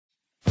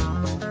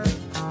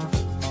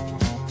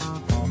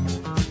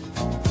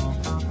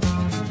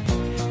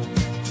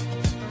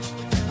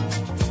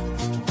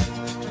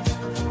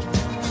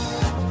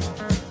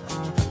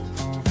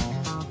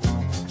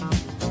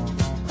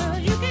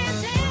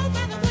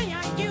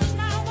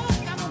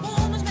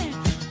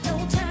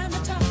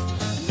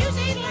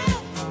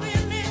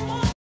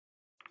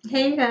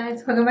Hey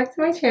guys, welcome back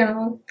to my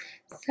channel.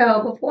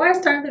 So before I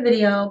start the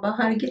video about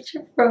how to get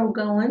your fro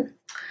going,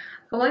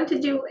 I wanted to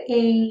do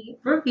a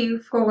review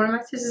for one of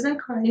my sisters in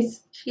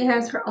Christ. She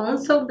has her own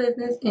soap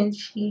business and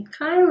she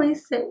kindly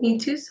sent me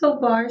 2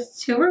 soap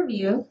bars to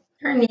review.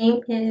 Her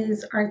name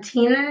is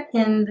Artina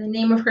and the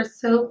name of her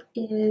soap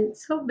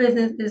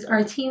business is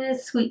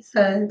Artina's Sweet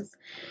Suds.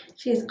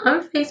 She is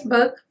on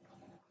Facebook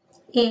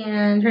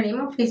and her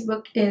name on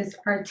Facebook is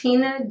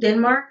Artina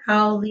Denmark.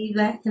 I'll leave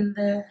that in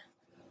the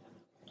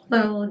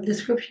little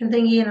description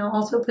thingy and I'll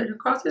also put it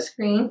across the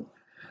screen.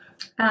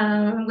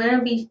 I'm going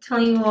to be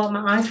telling you all my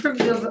honest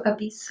review of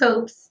these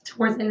soaps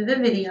towards the end of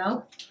the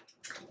video.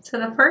 So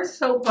the first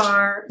soap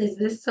bar is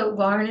this soap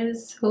bar and it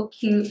is so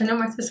cute. I know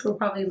my sister will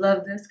probably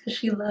love this because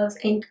she loves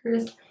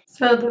anchors.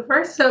 So the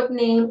first soap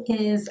name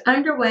is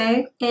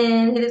Underway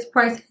and it is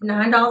priced at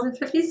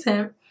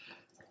 $9.50.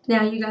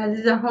 Now you guys,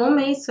 these are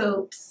homemade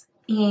soaps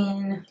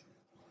and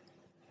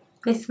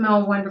they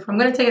smell wonderful. I'm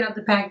going to take it out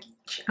the package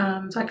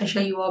so I can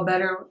show you all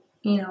better,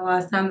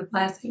 while it's not in the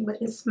plastic,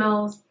 but it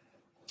smells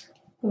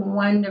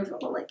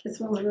wonderful. Like, it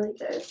smells really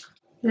good.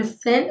 The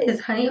scent is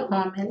honey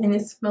almond and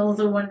it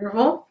smells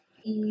wonderful.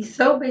 The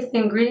soap-based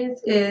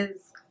ingredients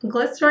is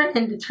glycerin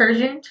and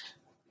detergent,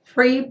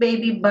 free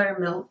baby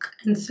buttermilk,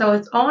 and so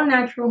it's all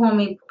natural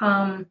homemade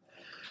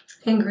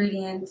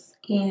ingredients.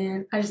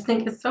 And I just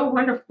think it's so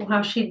wonderful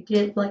how she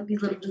did like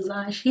these little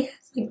designs. She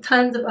has like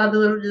tons of other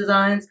little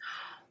designs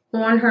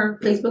on her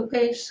Facebook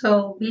page,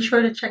 so be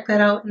sure to check that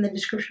out in the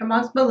description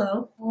box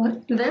below.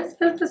 This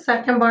is the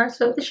second bar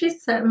soap that she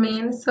sent me,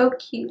 and it's so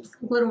cute. It's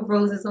little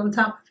roses on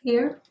top of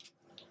here.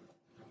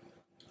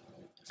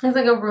 It's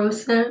like a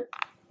rose scent.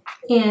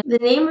 And the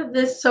name of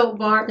this soap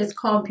bar is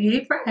called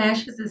Beauty for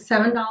Ashes. It's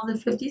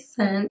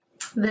 $7.50.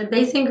 The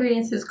base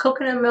ingredients is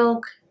coconut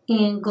milk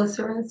and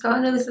glycerin. So I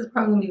know this is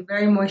probably going to be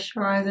very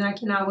moisturizing. I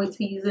cannot wait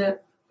to use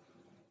it.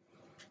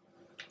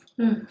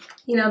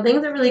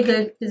 Things are really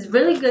good. It's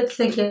really good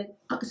to get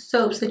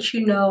soaps that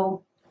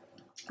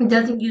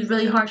doesn't use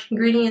really harsh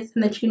ingredients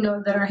and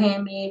that are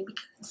handmade,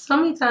 because so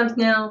many times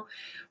now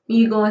when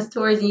you go in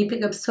stores and you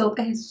pick up soap,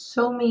 it has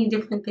so many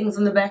different things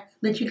on the back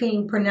that you can't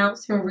even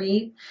pronounce and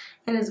read.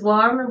 And as well,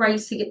 I remember I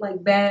used to get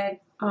like bad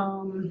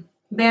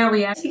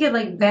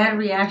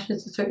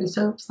reactions to certain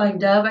soaps, like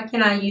Dove. I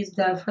cannot use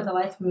Dove for the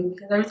life of me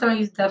because every time I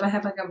use Dove I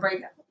have like a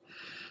breakout.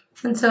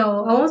 And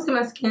so I won't say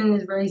my skin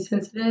is very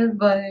sensitive,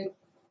 but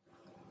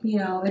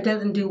it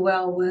doesn't do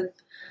well with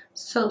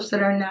soaps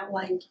that are not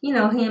like,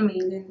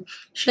 handmade. And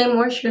Shea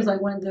Moisture is like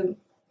one of the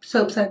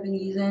soaps I've been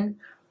using.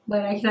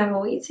 But I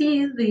cannot wait to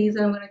use these.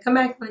 And I'm going to come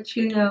back and let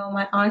you know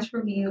my honest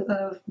review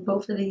of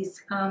both of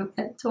these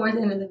towards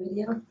the end of the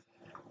video.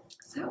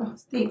 So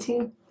stay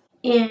tuned.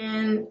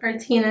 And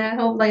Artina, I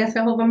hope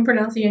I'm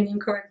pronouncing your name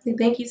correctly.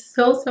 Thank you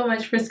so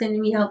much for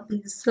sending me out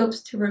these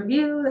soaps to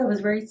review. That was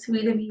very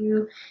sweet of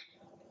you.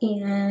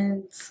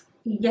 And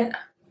yeah.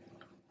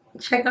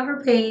 Check out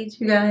her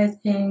page, you guys,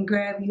 and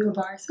grab you a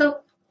bar of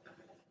soap.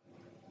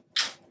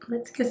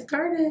 Let's get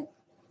started.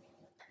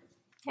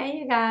 Hey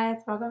you guys,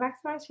 welcome back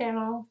to my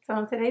channel. So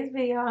in today's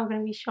video, I'm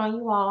going to be showing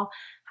you all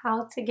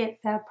how to get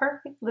that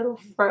perfect little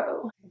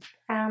fro.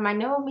 I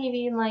know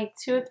maybe in like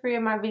 2 or 3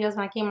 of my videos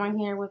when I came on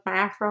here with my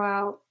afro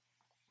out,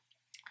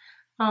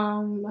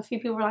 a few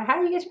people were like, how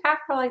do you get your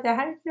afro like that?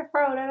 How do you get your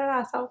fro? Da, da,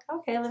 da. So I was like,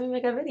 okay, let me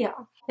make a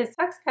video. It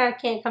sucks that I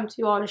can't come to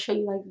you all to show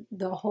you like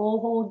the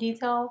whole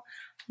detail,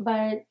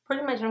 but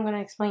pretty much I'm going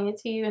to explain it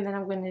to you, and then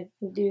I'm going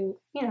to do,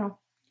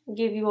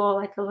 give you all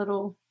like a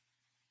little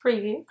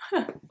preview.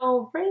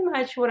 So pretty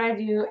much what I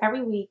do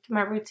every week,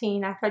 my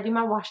routine after I do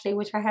my wash day,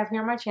 which I have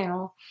here on my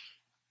channel,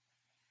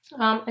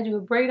 I do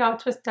a braid out,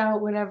 twist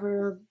out,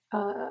 whatever,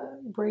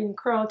 braid and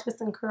curl,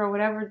 twist and curl,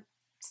 whatever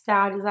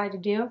style I decide to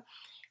do.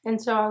 And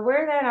so I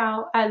wear that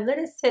out. I let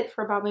it sit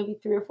for about maybe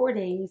 3 or 4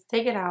 days,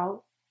 take it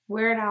out,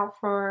 wear it out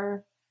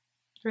for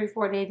 3 or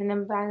 4 days, and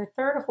then by the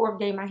 3rd or 4th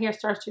day, my hair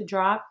starts to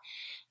drop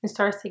and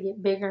starts to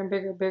get bigger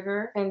and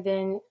bigger, and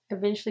then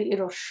eventually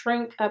it'll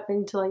shrink up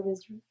into like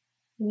this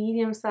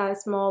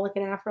medium-sized, small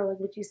looking afro like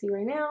what you see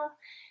right now.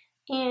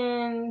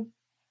 And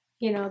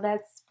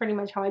that's pretty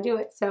much how I do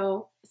it.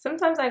 So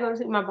sometimes I go to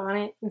sleep with my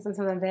bonnet, and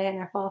sometimes I'm bad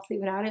and I fall asleep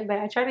without it, but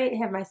I try to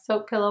have my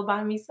soap pillow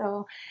by me,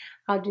 so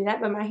I'll do that.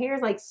 But my hair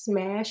is like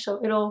smashed, so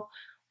when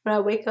I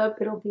wake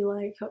up, it'll be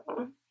like, hold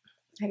on,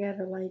 I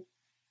gotta like,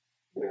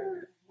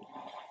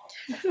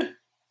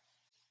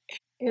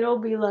 it'll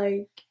be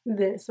like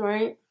this,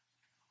 right?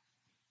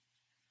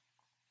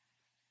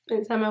 By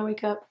the time I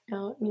wake up,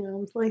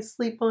 I'm like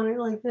sleep on it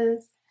like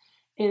this,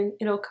 and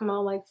it'll come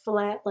out like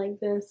flat like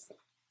this.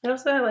 It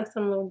also have like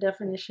some little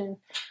definition,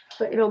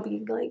 but it'll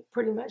be like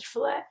pretty much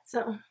flat.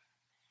 So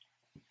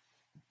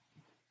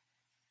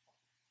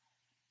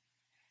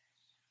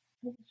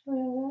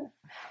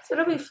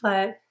it'll be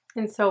flat.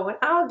 And so what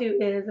I'll do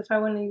is, if I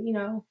want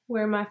to,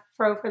 wear my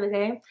fro for the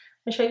day,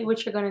 I'll show you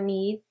what you're going to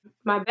need.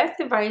 My best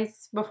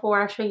advice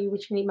before I show you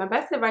what you need, my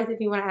best advice if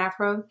you want an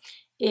afro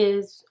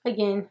is,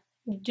 again,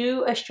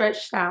 do a stretch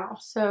style.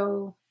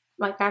 So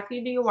like after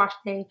you do your wash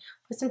day,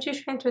 put some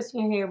 2-strand twists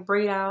in your hair,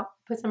 braid out,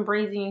 put some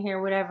braids in your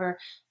hair, whatever,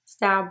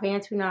 style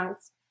bantu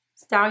knots,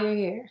 style your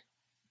hair.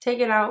 Take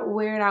it out,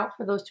 wear it out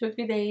for those 2 or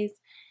 3 days,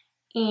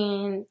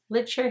 and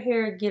let your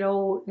hair get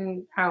old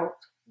and out.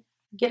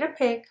 Get a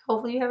pick.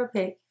 Hopefully you have a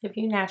pick. If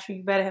you're natural,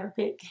 you better have a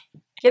pick.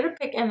 Get a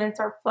pick and then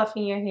start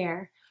fluffing your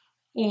hair.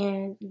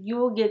 And you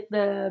will get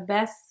the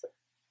best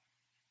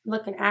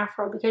looking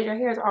afro because your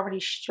hair is already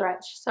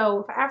stretched.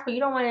 So for afro, you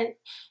don't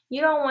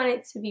want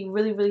it to be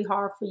really, really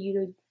hard for you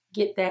to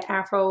get that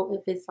afro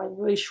if it's like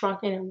really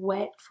shrunken and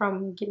wet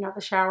from getting out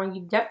the shower. And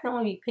you definitely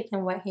want to be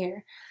picking wet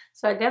hair.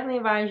 So I definitely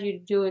advise you to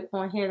do it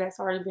on hair that's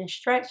already been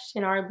stretched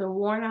and already been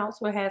worn out,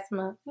 so it has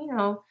some,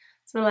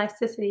 some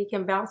elasticity. It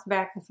can bounce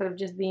back instead of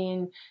just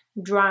being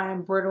dry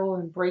and brittle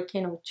and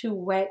breaking or too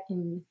wet.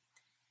 And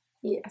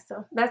yeah,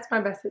 so that's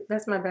my best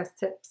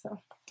tip. So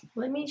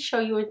let me show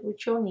you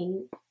what you'll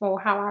need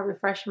or how I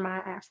refresh my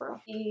afro.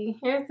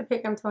 Here's the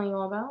pick I'm telling you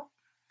all about.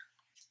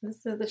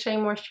 This is the Shea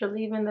Moisture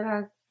leave-in that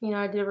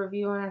I did a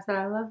review on. I said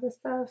I love this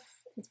stuff.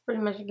 It's pretty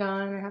much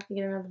gone. I have to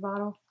get another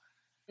bottle.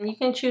 And you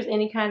can choose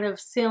any kind of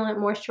sealant,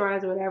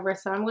 moisturizer, whatever.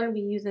 So I'm going to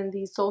be using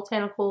the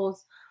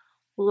Soultanicals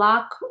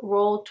Lock,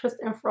 Roll, Twist,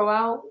 and Throw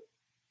Out.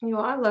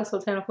 I love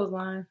Soultanicals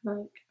line.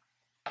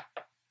 Like,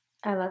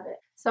 I love it.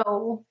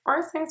 So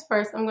first things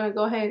first, I'm going to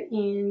go ahead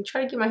and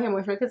try to get my hair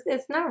moisturized because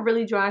it's not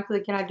really dry. Because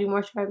again, I do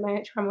moisturize my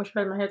hair, try to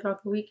moisturize my hair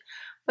throughout the week,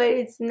 but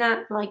it's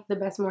not like the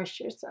best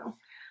moisture. So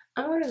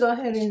I'm going to go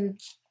ahead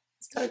and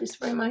start to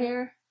spray my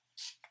hair.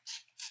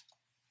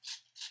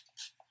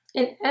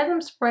 And as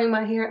I'm spraying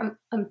my hair,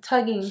 I'm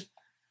tugging.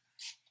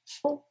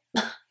 Oh,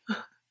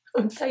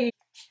 I'm tugging.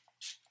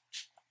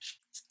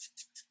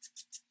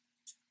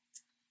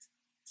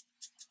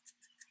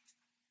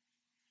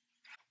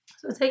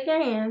 So take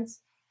your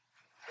hands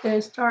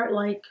and start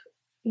like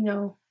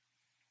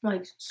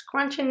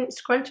scrunching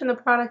the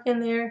product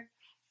in there,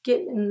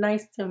 getting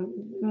nice and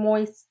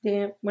moist,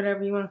 damp,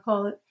 whatever you want to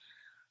call it.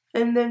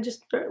 And then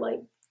just start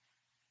like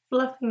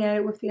fluffing at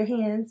it with your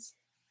hands.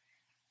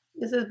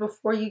 This is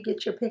before you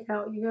get your pick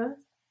out, you guys.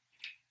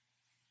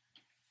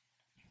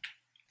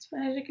 So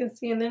as you can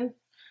see, and then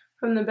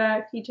from the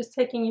back, you're just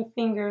taking your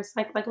fingers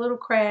like little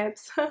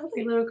crabs, like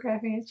little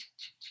crab hands.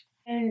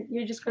 And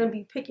you're just going to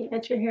be picking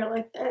at your hair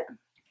like that.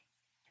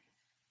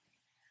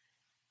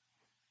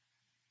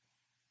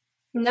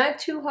 Not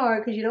too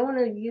hard because you don't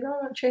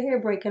want your hair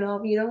breaking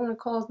off. You don't want to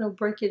cause no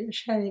breakage or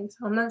shedding.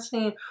 So I'm not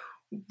saying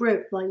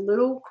rip, like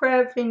little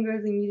crab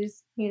fingers, and you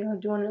just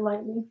doing it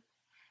lightly.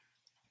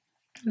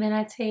 And then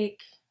I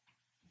take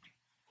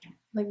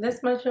like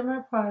this much of my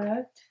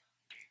product,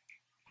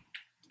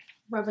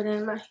 rub it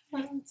in my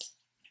hands,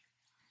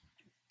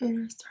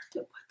 and I start to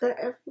put that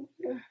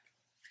everywhere.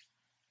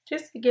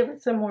 Just to give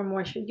it some more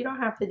moisture. You don't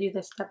have to do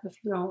this step if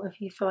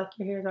you feel like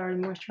your hair is already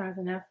moisturized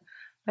enough.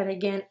 But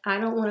again, I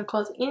don't want to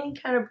cause any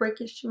kind of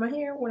breakage to my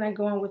hair when I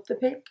go on with the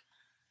pick.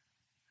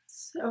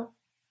 So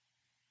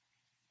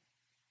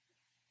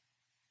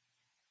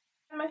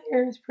my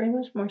hair is pretty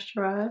much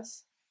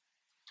moisturized.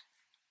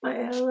 I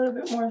add a little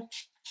bit more.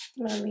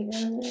 I'm gonna leave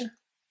that in there.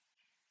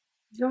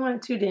 You don't want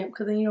it too damp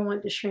because then you don't want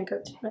it to shrink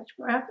up too much.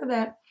 But after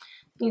that,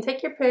 you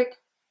take your pick,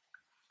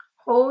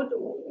 hold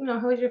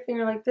your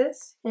finger like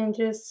this, and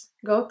just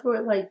go through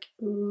it like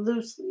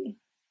loosely.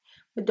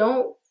 But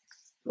don't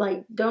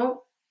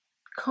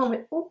comb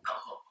it. Oh,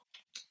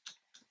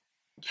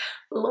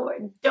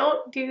 Lord,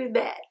 don't do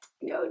that.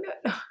 No.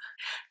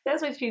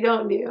 That's what you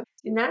don't do.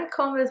 Do not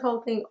comb this whole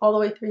thing all the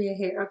way through your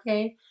hair,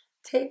 okay?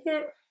 Take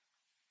your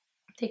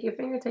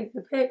finger, take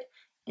the pick,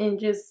 and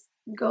just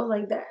go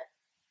like that.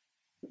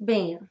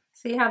 Bam.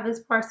 See how this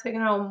part's sticking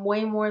out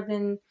way more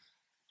than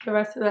the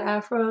rest of the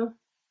afro?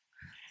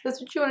 That's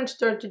what you want to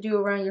start to do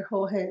around your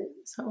whole head.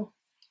 So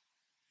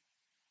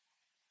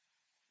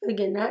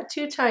again, not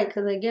too tight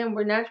because again,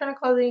 we're not trying to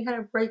cause any kind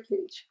of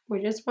breakage.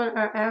 We just want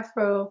our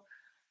afro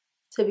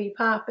to be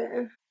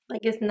popping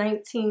like it's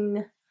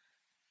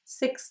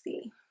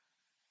 1960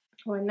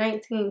 or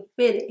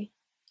 1950.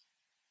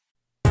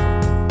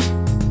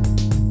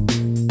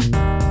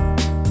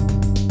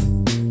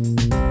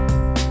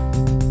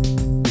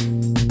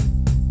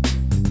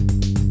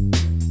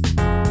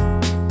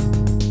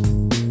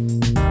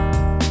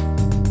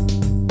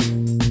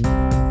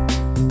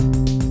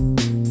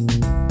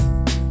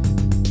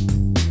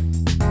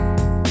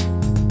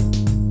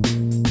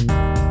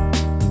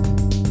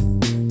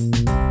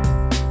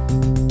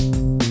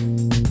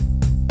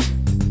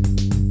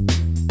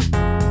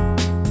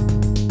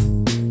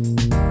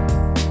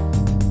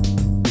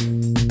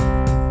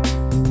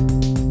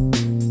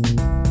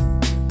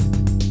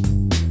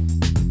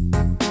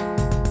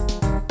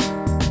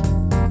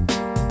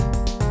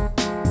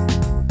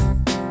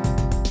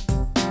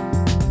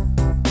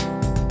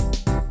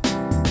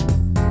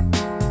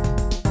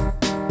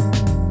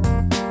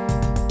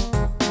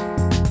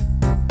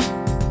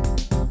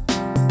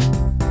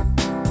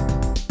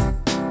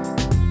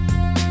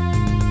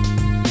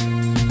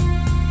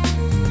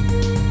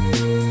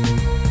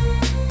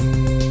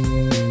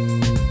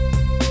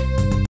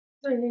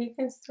 you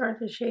can start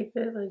to shape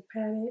it, like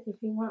pat it if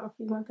you want. If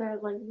you want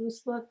that like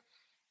loose look,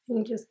 you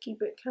can just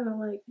keep it kind of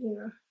like, you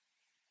know.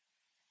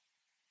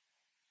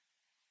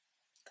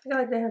 I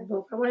like to have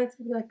both. I want it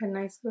to be like a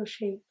nice little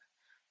shape.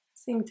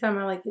 Same time,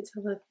 I like it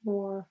to look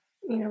more,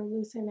 you know,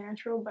 loose and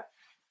natural. But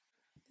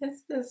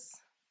this is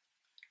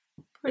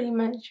pretty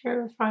much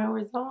your final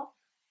result.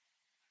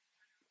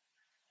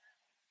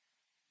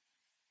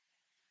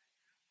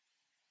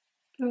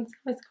 And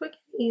so it's quick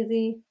and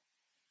easy.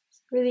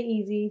 It's really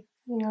easy.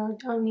 You know,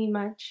 don't need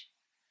much.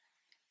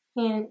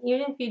 And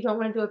even if you don't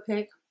want to do a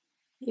pick,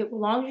 as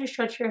long as you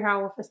stretch your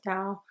hair with a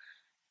style,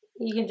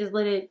 you can just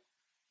let it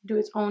do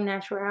its own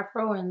natural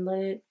afro and let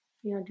it,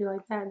 you know, do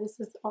like that.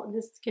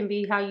 This can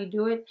be how you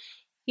do it.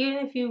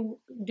 Even if you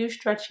do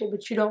stretch it,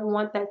 but you don't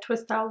want that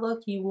twist out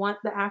look, you want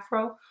the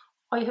afro,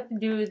 all you have to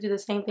do is do the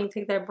same thing.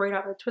 Take that braid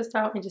out, the twist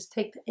out, and just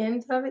take the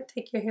ends of it.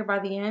 Take your hair by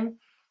the end.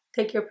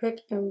 Take your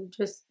pick and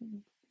just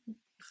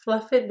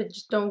fluff it, but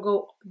just don't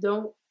go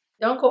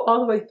all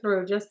the way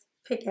through. Just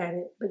pick at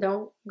it, but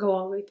don't go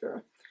all the way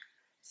through.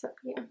 So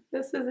yeah,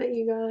 this is it,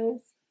 you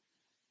guys.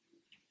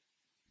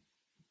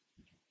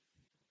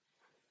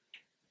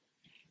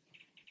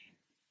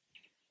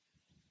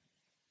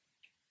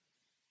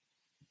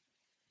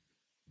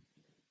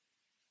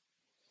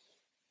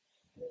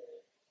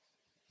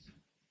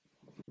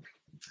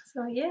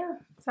 So yeah,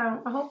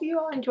 so I hope you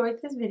all enjoyed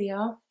this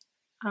video.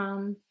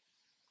 Um,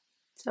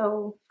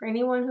 so for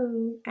anyone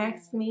who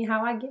asks me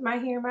how I get my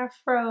hair, my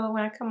fro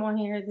when I come on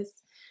here,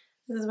 this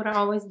is what I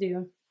always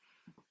do.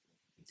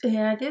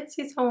 And I did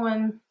see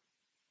someone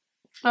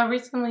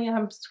recently,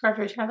 subscribed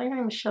to her channel. I think her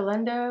name is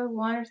Shalenda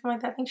One or something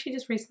like that. I think she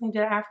just recently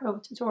did an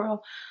Afro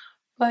tutorial,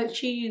 but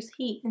she used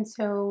heat. And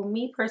so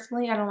me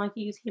personally, I don't like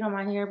to use heat on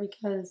my hair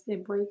because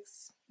it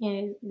breaks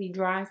and the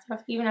dry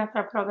stuff. Even after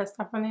I put all that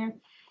stuff on there,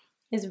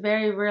 it's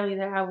very rarely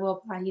that I will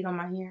apply heat on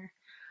my hair.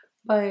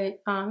 But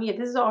yeah,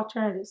 this is an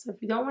alternative. So if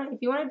you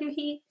want to do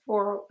heat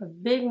for a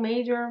big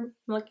major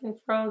looking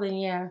fro, then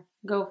yeah,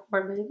 go for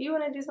it. But if you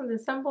want to do something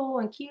simple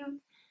and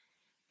cute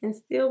and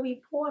still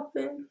be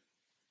popping,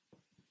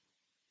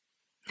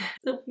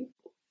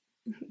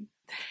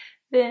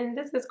 then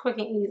this is quick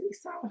and easy.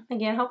 So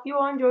again, hope you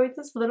all enjoyed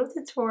this little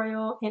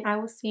tutorial, and I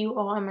will see you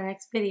all in my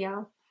next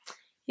video.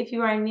 If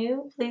you are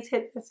new, please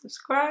hit the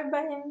subscribe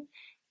button.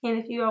 And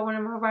if you are one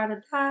of my ride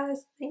or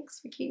dies, thanks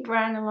for keep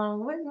riding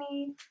along with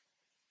me.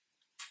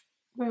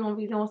 We're going to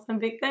be doing some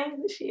big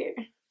things this year.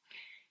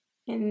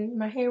 And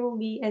my hair will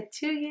be at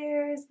 2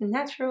 years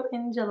natural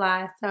in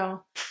July.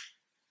 So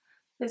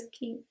let's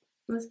keep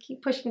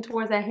pushing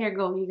towards that hair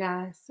goal, you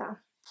guys. So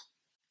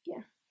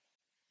yeah,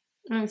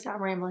 I'm gonna stop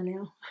rambling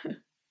now.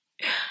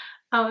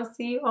 I will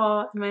see you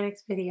all in my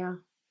next video.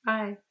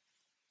 Bye.